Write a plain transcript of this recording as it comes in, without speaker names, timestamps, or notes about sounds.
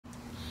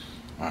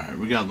Alright,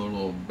 we got a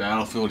little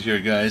battlefield here,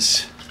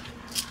 guys.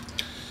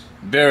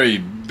 Very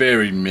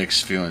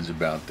mixed feelings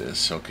about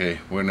this, okay?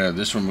 We're gonna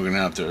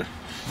have to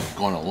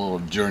go on a little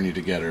journey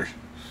together.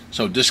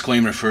 So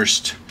disclaimer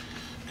first,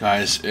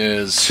 guys,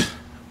 is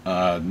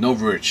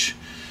NOVRITSCH,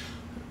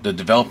 the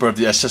developer of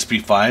the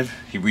SSB5,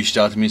 he reached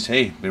out to me and said,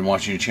 hey, been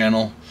watching your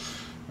channel,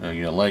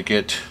 you like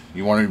it,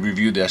 you want to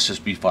review the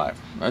SSB5.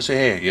 I say,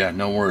 hey, yeah,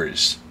 no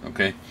worries,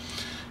 okay?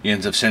 He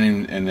ends up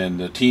sending, and then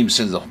the team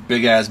sends a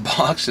big ass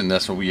box, and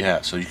that's what we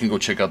have. So you can go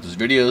check out those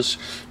videos.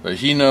 But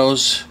he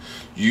knows,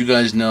 you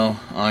guys know,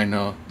 I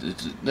know,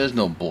 there's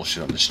no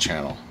bullshit on this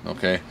channel,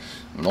 okay?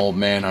 I'm an old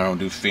man, I don't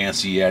do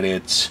fancy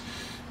edits,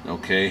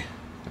 okay?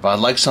 If I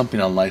like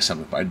something, I like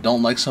something. If I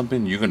don't like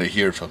something, you're gonna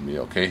hear from me,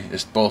 okay?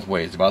 It's both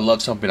ways. If I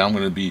love something, I'm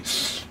gonna be,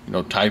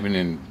 typing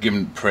and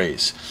giving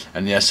praise.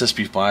 And the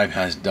SSB5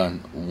 has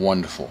done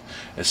wonderful.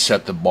 It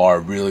set the bar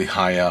really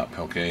high up,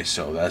 okay?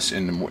 So that's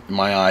in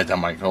my eyes.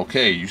 I'm like,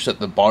 okay, you set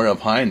the bar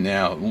up high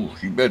now. Ooh,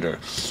 you better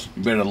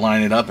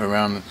line it up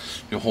around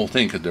the whole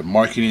thing, because their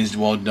marketing is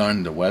well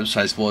done, the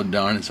website's well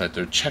done. It's like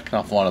they're checking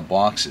off a lot of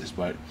boxes.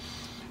 But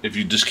if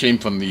you just came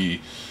from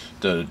the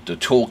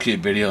toolkit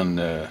video and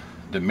the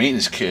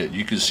maintenance kit,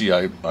 you can see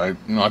I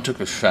took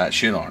a fat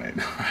shit on it,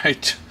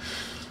 right?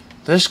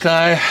 This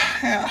guy,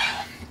 yeah.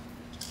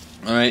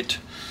 All right.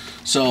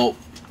 So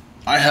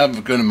I have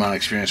a good amount of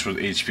experience with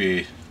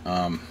HPA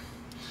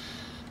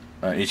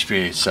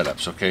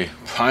setups. Okay,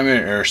 primary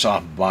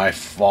airsoft by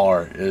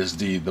far is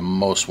the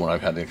most one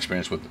I've had the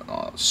experience with.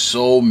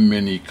 So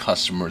many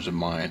customers of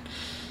mine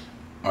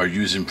are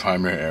using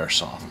primary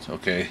airsoft.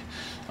 Okay,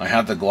 I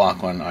have the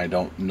Glock one. I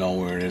don't know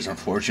where it is.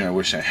 Unfortunately, I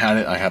wish I had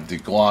it. I have the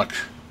Glock.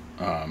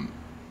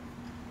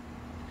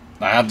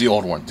 I have the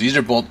old ones. These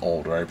are both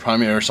old, right?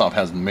 Primary Airsoft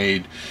has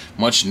made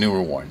much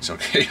newer ones.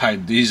 Okay,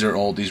 these are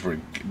old.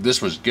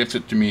 This was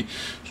gifted to me,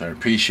 so I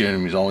appreciate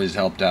him. He's always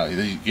helped out.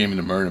 He gave me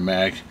the Murder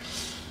Mag.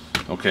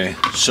 Okay,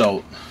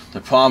 so the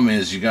problem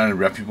is you got a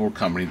reputable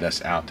company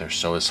that's out there,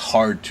 so it's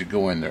hard to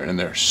go in there, and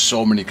there are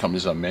so many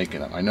companies that are making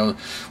them. I know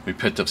we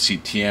picked up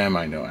CTM.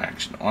 I know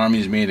Action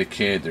Army's made a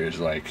kit. There's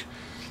a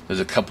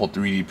couple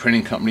 3D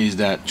printing companies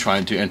that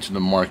tried to enter the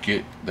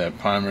market. That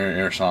Primary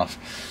Airsoft,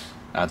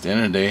 at the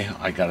end of the day,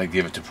 I gotta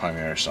give it to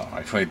Primary Airsoft.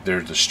 I feel like they're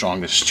the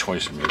strongest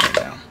choice for me right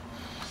now.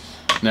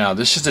 Now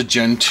this is a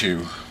Gen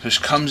 2. This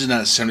comes in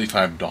at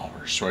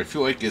 $75, so I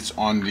feel like it's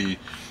on the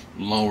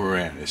lower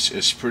end.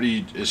 It's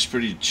pretty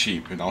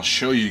cheap, and I'll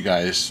show you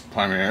guys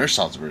Primary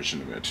Airsoft's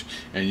version of it,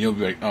 and you'll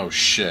be like, oh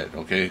shit,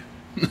 okay.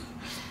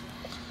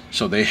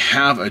 So they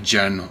have a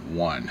Gen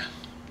 1.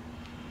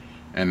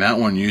 And that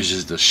one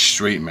uses the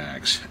straight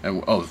mags.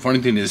 And oh, the funny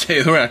thing is,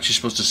 they were actually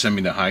supposed to send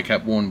me the high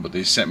cap one, but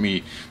they sent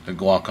me the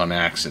Glock on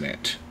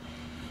accident.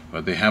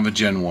 But they have a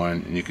Gen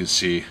 1, and you can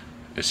see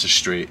it's a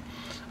straight.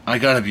 I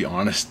gotta be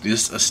honest,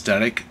 this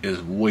aesthetic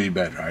is way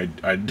better.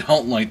 I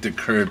don't like the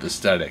curved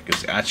aesthetic.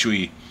 It's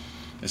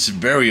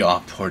very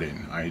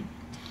off-putting. I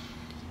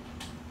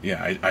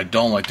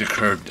don't like the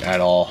curved at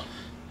all.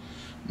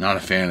 Not a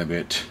fan of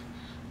it.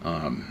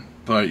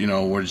 But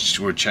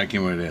we're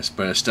checking what it is.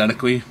 But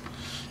aesthetically,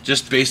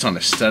 just based on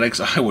aesthetics,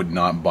 I would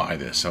not buy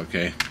this,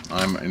 okay?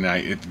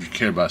 If you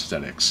care about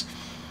aesthetics.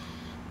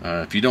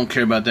 If you don't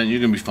care about that, you're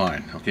going to be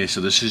fine. Okay, so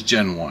this is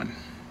Gen 1.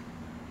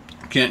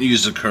 You can't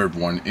use the curved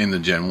one in the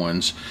Gen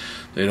 1s.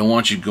 They don't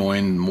want you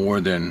going more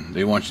than,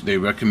 they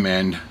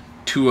recommend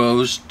 2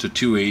 O's to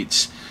 2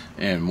 8s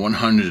and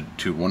 100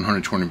 to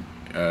 120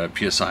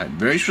 PSI.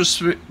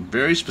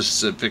 Very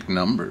specific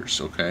numbers,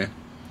 okay?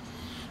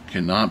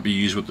 Cannot be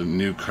used with the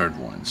new curved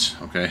ones,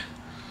 okay?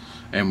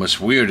 And what's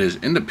weird is,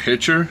 in the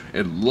picture,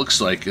 it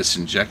looks like it's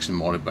injection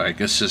molded, but I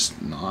guess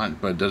it's not.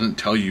 But it doesn't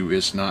tell you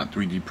it's not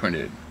 3D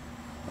printed.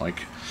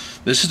 Like,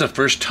 this is the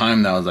first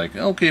time that I was like,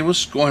 okay,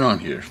 what's going on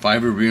here?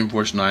 Fiber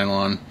reinforced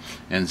nylon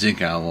and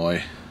zinc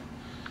alloy.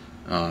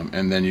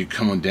 And then you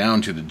come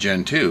down to the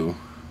Gen 2,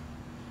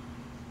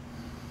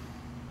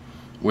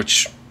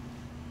 which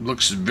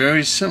looks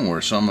very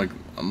similar. So I'm a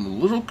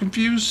little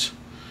confused.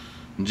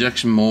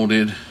 Injection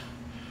molded,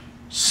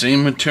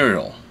 same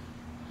material.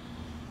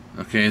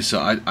 Okay, so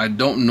I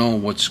don't know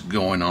what's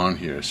going on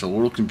here. It's a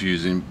little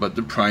confusing, but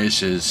the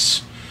price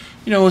is,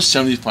 it's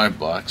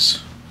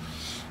 $75.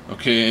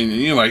 Okay, and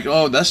you're like,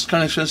 oh, that's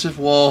kind of expensive.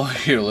 Well,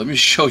 here, let me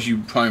show you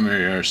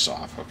Primary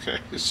Airsoft. Okay,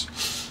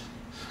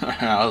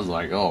 I was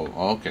like, oh,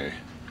 okay.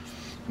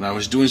 And I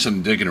was doing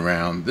some digging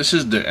around. This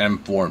is the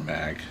M4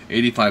 mag,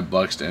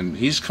 $85, and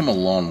he's come a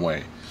long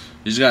way.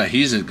 He's got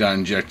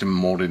injected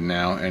molded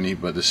now,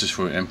 but this is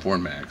for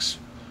M4 mags.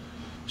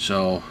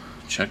 So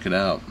check it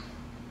out.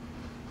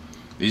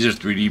 These are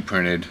 3D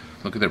printed.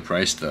 Look at their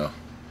price though.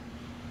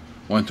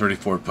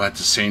 $134, but at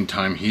the same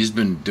time, he's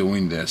been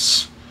doing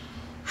this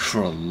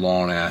for a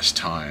long ass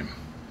time.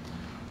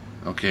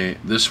 Okay,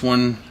 this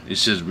one, it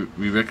says,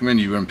 we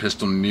recommend you run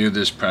pistol near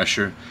this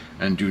pressure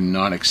and do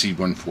not exceed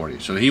 140.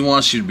 So he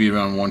wants you to be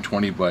around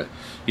 120, but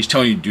he's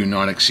telling you do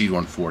not exceed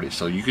 140.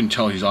 So you can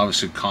tell he's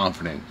obviously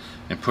confident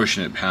in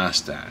pushing it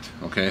past that,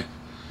 okay?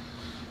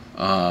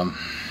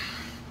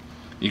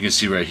 You can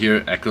see right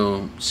here,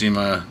 Echo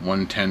Zima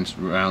 110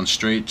 round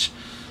straight.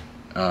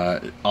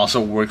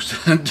 Also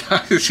works.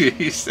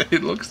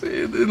 It looks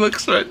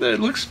right there. It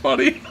looks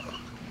funny.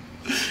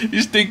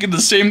 He's thinking the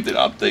same thing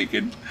I'm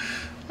thinking.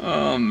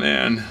 Oh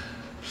man.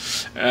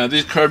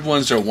 These curved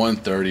ones are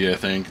 $130, I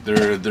think.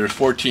 They're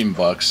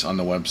 $14 on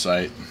the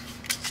website.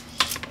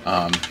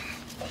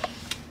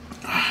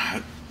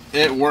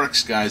 It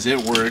works, guys. It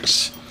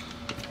works.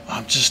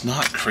 I'm just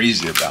not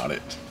crazy about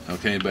it.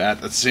 Okay, but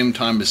at the same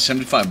time, it's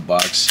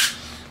 $75.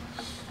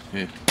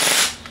 Okay.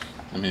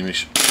 Let me make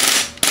sure.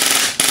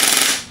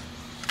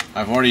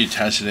 I've already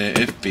tested it.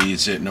 It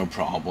feeds it, no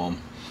problem.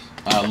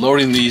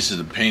 Loading these is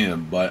a pain in the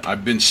butt.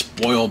 I've been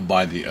spoiled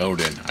by the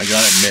Odin. I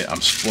gotta admit,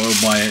 I'm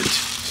spoiled by it.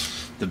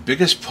 The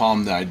biggest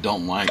problem that I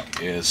don't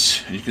like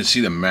is, and you can see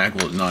the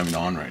magwell is not even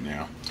on right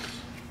now,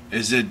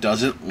 is it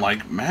doesn't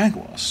like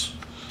magwells.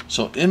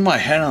 So in my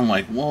head, I'm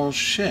like, well,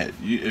 shit.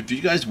 If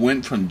you guys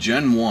went from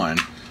Gen 1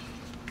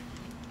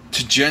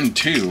 to Gen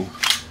 2,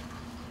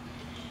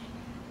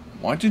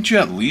 why didn't you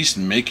at least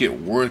make it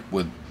work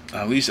with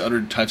at least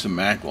other types of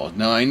magwells?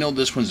 Now, I know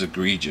this one's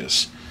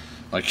egregious.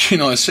 Like, you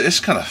know, it's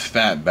kind of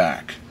fat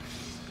back.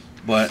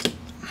 But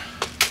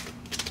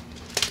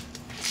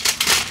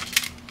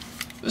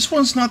this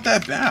one's not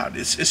that bad.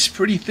 It's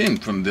pretty thin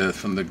from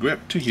the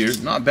grip to here.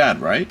 Not bad,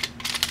 right?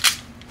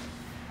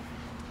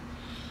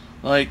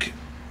 Like,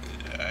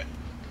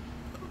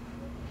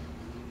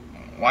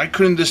 why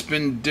couldn't this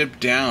been dipped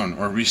down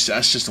or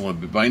recessed just a little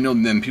bit? But I know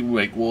then people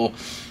are like, well,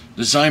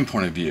 design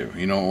point of view,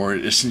 you know, or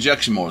it's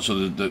injection mold,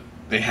 so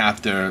they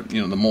have to,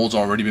 you know, the mold's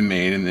already been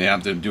made and they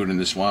have to do it in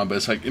this one. But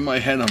it's like, in my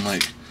head, I'm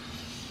like,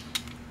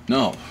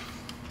 no.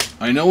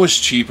 I know it's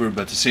cheaper,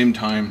 but at the same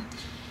time,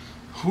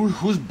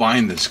 who's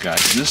buying this,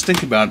 guys? And just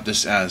think about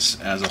this as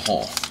a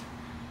whole.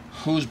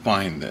 Who's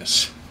buying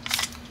this?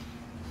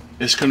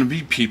 It's going to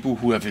be people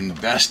who have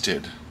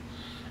invested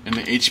in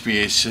the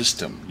HPA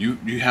system.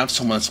 You have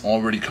someone that's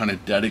already kind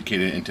of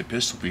dedicated into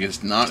pistol, because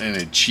it's not in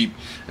a cheap.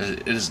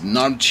 It is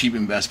not a cheap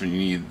investment. You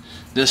need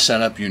this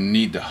setup. You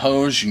need the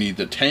hose. You need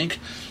the tank.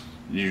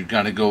 You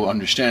got to go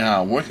understand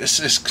how it works.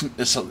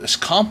 It's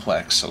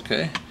complex.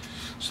 Okay,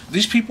 so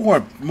these people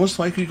are most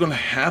likely going to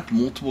have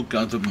multiple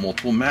guns with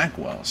multiple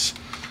magwells.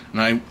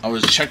 And I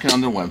was checking on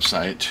their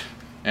website,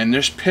 and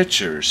there's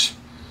pictures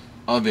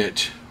of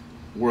it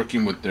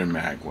working with their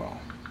magwell.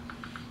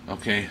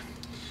 Okay.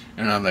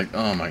 And I'm like,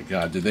 oh my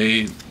god, did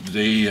they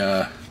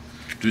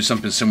do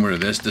something similar to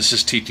this? This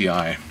is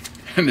TTI,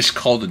 and it's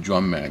called the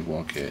drum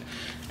magwell kit.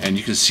 And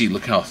you can see,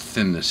 look how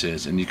thin this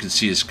is, and you can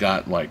see it's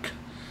got like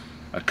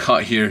a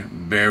cut here,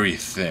 very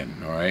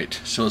thin. All right,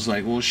 so it's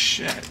like, well,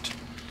 shit,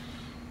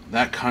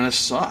 that kind of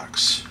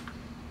sucks.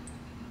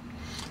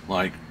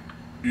 Like,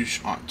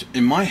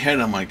 in my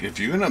head, I'm like, if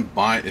you're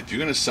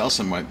gonna sell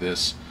something like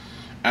this,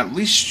 at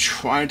least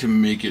try to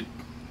make it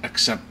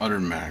accept other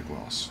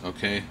magwells,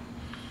 okay?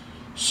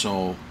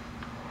 So,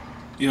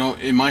 you know,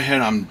 in my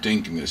head, I'm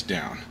thinking this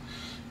down.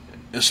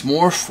 It's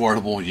more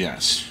affordable,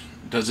 yes.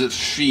 Does it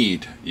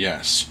feed?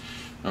 Yes.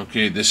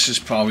 Okay, this is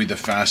probably the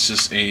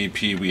fastest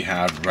AAP we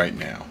have right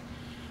now.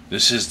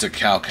 This is the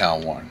Cal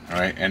one,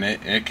 alright? And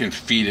it can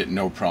feed it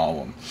no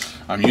problem.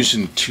 I'm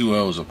using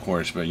 2.0s, of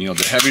course, but, you know,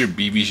 the heavier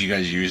BBs you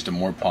guys use, the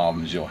more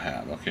problems you'll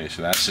have. Okay,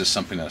 so that's just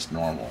something that's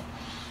normal.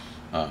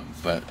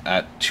 But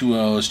at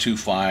 2.0s,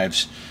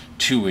 2.5s,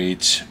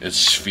 2.8s,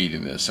 it's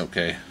feeding this,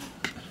 okay?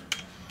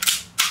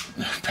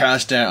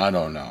 Past that, I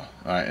don't know.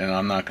 Alright, and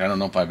I don't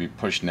know if I'd be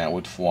pushing that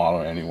with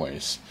throttle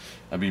anyways.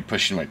 I'd be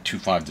pushing like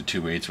 2.5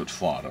 to 2.8 with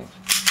throttle.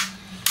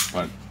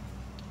 But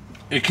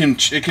it can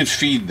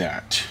feed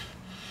that.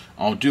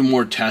 I'll do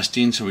more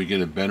testing so we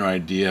get a better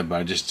idea,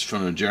 but just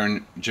from a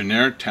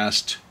generic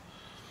test.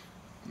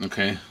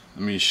 Okay,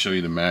 let me show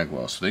you the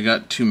magwell. So they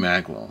got 2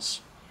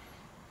 magwells.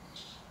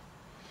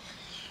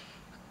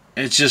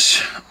 It's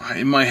just,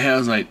 in my head, I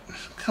was like,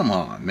 come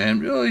on,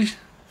 man, really?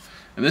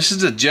 And this is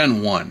the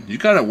Gen 1. You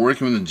got it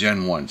working with the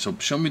Gen 1. So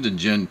show me the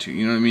Gen 2.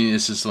 You know what I mean?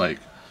 It's just like...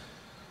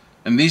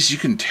 And these, you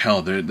can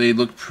tell, they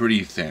look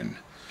pretty thin.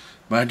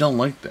 But I don't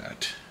like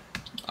that.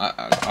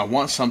 I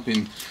want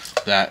something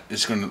that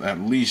is going to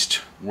at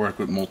least work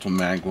with multiple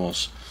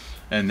magwells.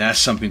 And that's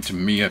something, to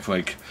me, I feel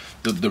like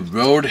the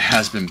road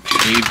has been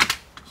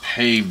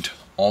paved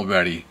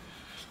already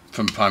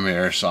from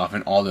Primary Airsoft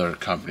and all the other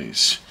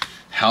companies.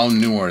 How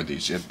new are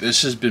these? If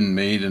this has been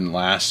made in the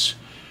last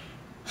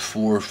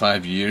 4 or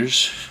 5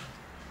 years,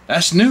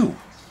 that's new.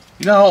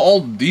 You know how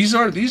old these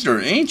are? These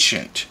are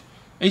ancient.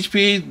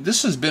 HPA,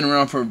 this has been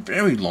around for a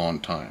very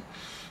long time.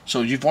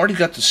 So you've already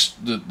got the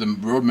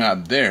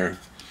roadmap there,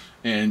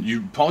 and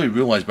you probably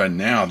realize by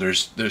now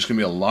there's going to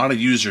be a lot of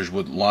users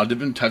with a lot of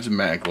different types of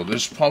magwell.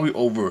 There's probably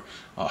over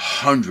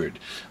 100,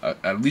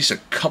 at least a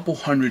couple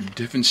hundred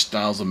different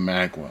styles of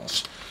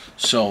magwells.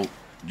 So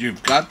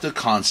you've got the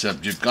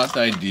concept, you've got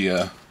the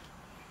idea.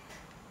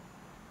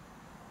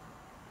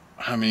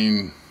 I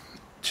mean,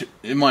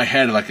 in my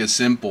head, like, it's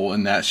simple,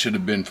 and that should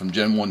have been from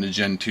Gen 1 to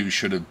Gen 2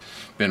 should have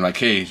been like,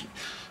 hey,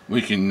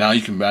 now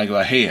you can brag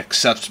about, hey,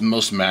 accepts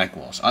most mag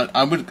wells.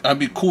 I'd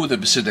be cool with it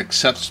if it said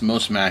accepts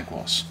most mag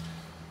wells.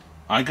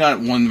 I got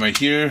one right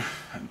here,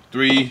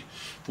 3,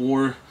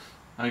 4.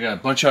 I got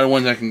a bunch of other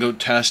ones I can go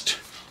test.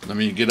 Let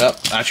me get up.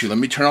 Actually, let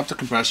me turn off the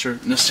compressor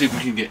and let's see if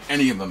we can get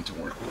any of them to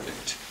work with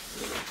it.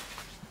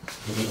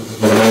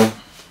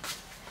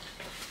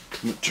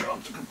 Let me turn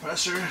off the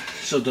compressor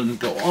so it doesn't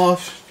go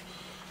off.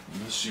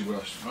 Let's see what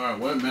else. All right,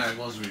 what mag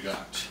wells we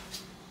got?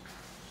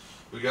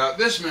 We got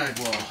this mag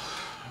well.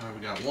 All right,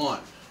 we got 1.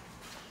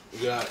 We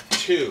got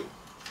 2.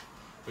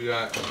 We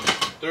got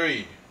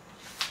 3.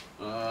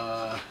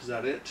 Is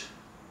that it?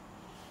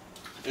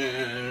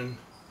 And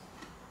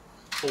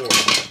 4.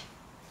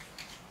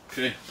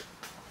 Okay.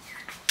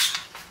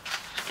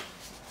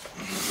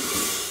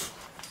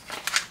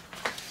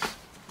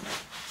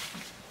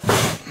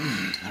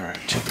 All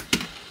right.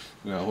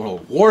 We got a little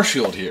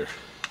Warfield here.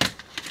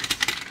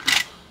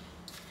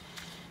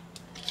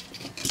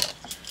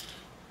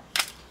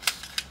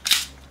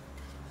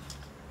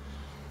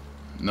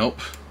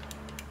 Nope.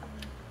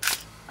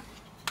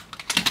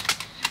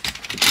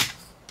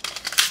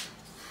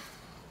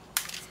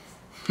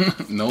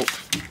 Nope.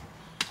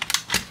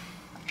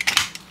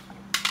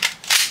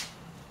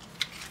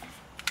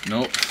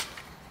 Nope.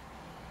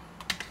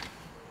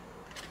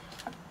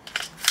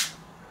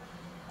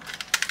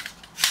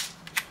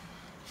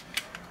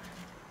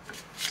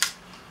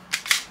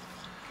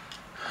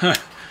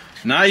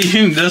 Not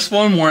even this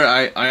one where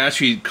I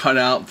actually cut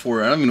out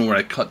for, I don't even know where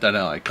I cut that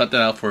out. I cut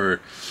that out for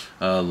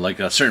like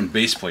a certain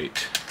base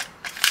plate.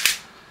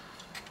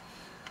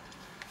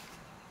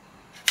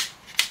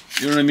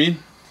 You know what I mean?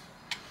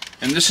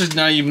 And this is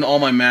not even all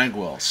my mag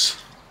wells.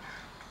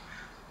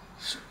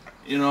 So,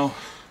 you know.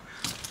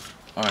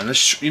 Alright,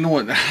 let's, you know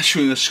what,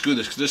 actually let's screw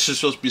this, because this is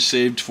supposed to be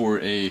saved for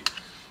you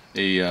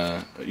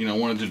know, I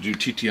wanted to do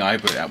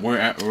TTI, but we're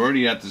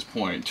already at this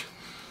point.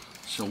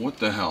 So what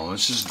the hell,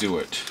 let's just do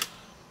it.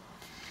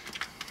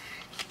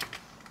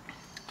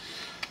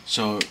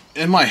 So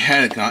in my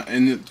head,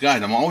 and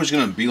guys, I'm always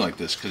gonna be like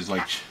this, because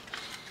like,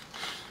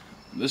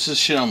 this is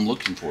shit I'm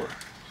looking for.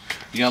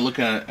 You gotta look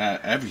at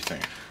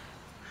everything.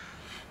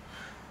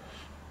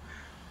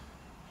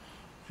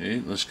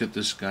 Okay, let's get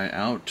this guy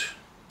out.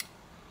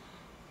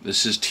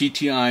 This is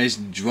TTI's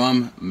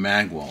drum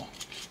magwell.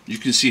 You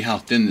can see how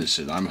thin this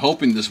is. I'm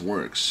hoping this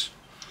works.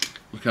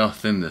 Look how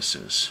thin this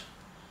is.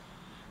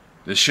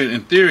 This should,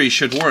 in theory,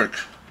 should work.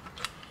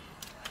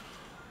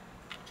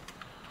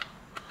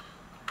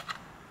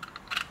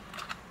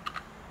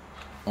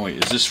 Oh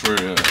wait, is this for,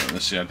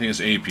 let's see, I think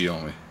it's AP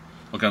only.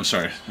 Okay, I'm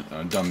sorry,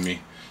 dumb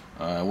me.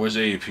 Where's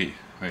AP?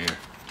 Right here.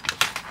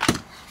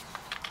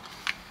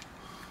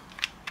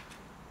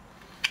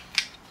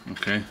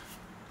 Okay.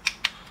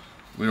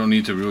 We don't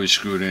need to really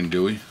screw it in,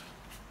 do we?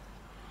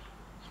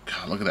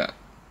 God, look at that.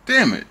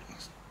 Damn it.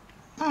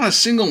 Not a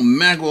single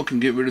magwell can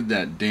get rid of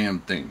that damn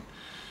thing.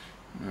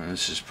 Alright,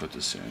 let's just put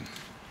this in.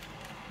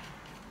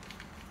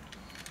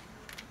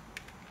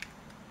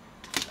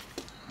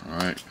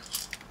 Alright.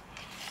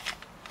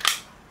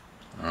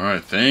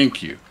 Alright,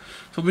 thank you.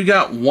 So we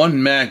got one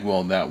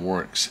magwell that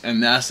works,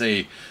 and that's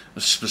a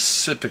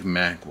specific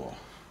magwell.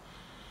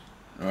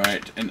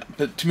 Alright,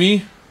 but to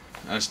me,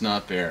 that's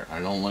not fair. I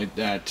don't like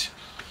that.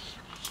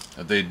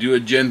 If they do a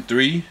Gen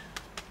 3,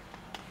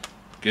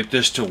 get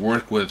this to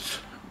work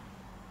with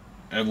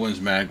everyone's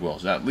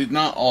magwells. At least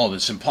not all.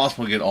 It's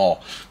impossible to get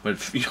all.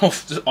 But you know,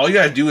 all you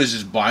gotta do is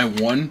just buy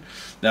one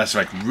that's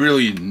like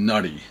really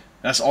nutty.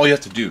 That's all you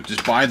have to do.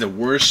 Just buy the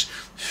worst,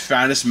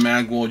 fattest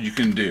magwell you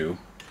can do.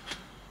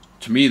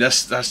 To me,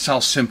 that's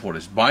how simple it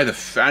is. Buy the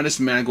fattest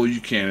magwell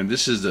you can, and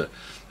this is the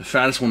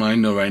fattest one I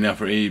know right now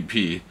for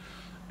AEP.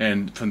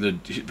 And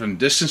from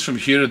distance from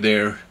here to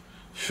there,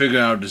 figure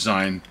out a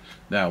design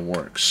that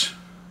works.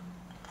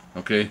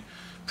 Okay,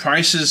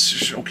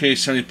 prices okay,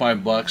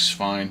 $75,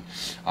 fine.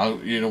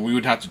 You know, we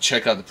would have to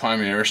check out the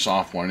primary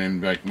airsoft one,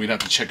 and like we'd have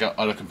to check out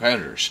other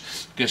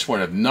competitors. Guess what?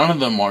 If none of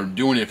them are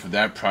doing it for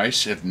that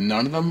price, if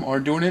none of them are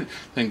doing it,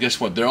 then guess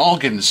what? They're all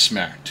getting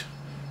smacked.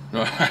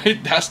 Right?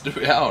 That's the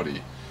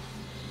reality.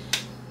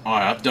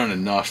 Alright, I've done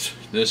enough.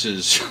 This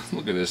is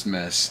look at this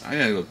mess. I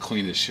gotta go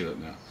clean this shit up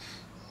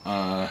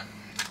now.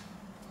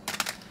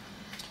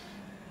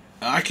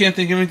 I can't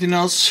think of anything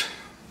else.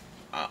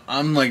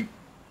 I'm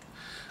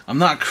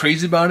not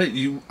crazy about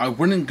it. I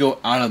wouldn't go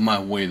out of my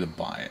way to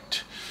buy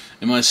it.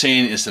 Am I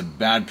saying it's a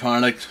bad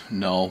product?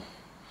 No.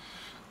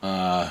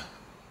 I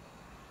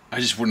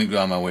just wouldn't go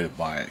out of my way to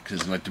buy it,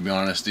 because, like, to be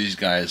honest, these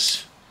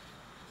guys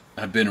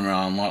have been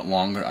around a lot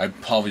longer.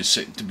 I'd probably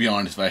say, to be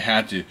honest, if I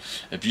had to,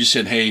 if you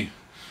said, hey,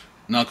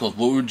 Knuckles,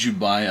 what would you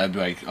buy? I'd be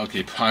like,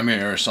 okay,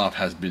 Primary Airsoft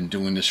has been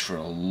doing this for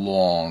a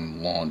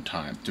long, long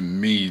time. To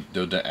me,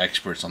 they're the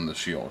experts on the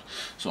field,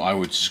 so I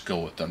would just go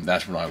with them.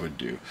 That's what I would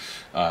do.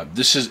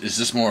 Is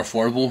this more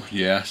affordable?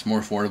 Yeah, it's more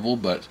affordable,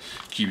 but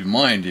keep in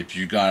mind, if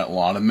you got a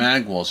lot of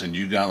magwells and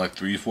you got like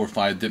 3, 4,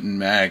 5 different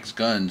mags,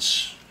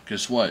 guns,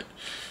 guess what?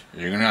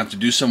 You're gonna have to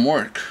do some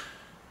work.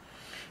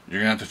 You're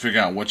gonna have to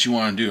figure out what you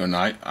want to do. And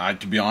I,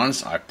 to be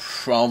honest, I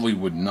probably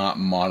would not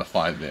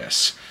modify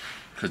this.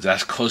 because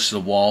that's close to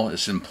the wall.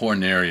 It's an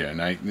important area,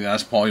 and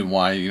that's probably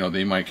why, you know,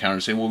 they might counter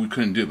and say, well, we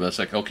couldn't do it. But it's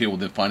like, okay, well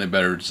then find a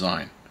better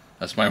design.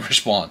 That's my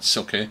response.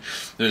 Okay,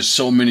 there's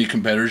so many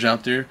competitors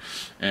out there,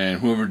 and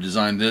whoever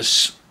designed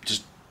this,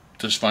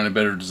 just find a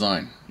better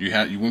design.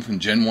 You went from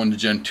Gen 1 to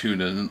Gen 2.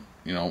 Doesn't,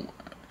 you know,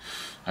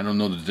 I don't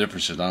know the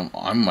differences.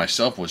 I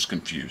myself was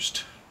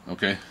confused.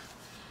 Okay,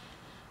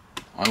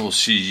 I will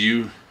see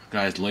you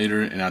guys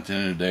later, and at the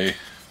end of the day,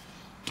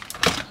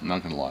 I'm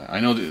not gonna lie.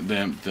 I know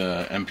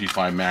the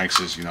MP5 Max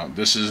is, you know,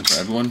 this isn't for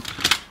everyone,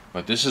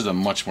 but this is a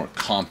much more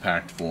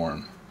compact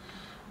form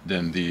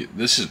than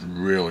this is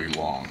really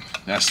long.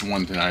 That's the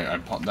one thing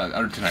that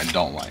other thing I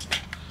don't like.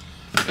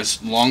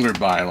 It's longer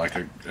by like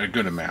a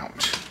good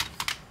amount.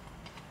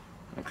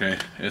 Okay,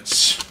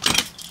 it's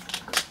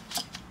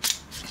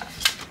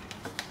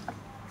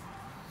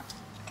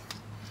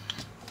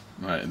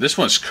right. This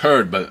one's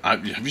curved, but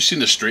have you seen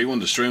the straight one?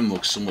 The straight one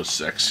looks so much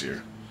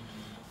sexier.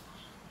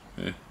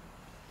 Okay.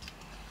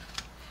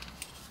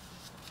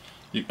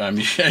 You can't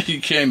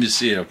even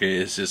see it. Okay,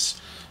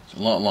 it's a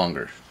lot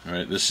longer. All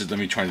right, let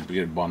me try to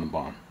get it bottom to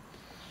bottom.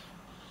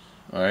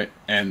 All right,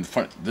 and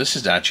this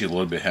is actually a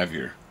little bit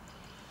heavier.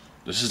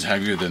 This is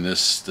heavier than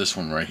this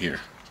one right here.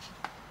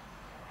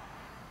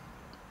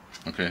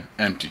 Okay,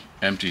 empty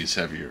is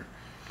heavier.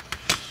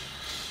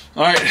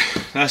 All right,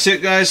 that's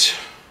it, guys.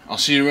 I'll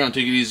see you around.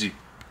 Take it easy.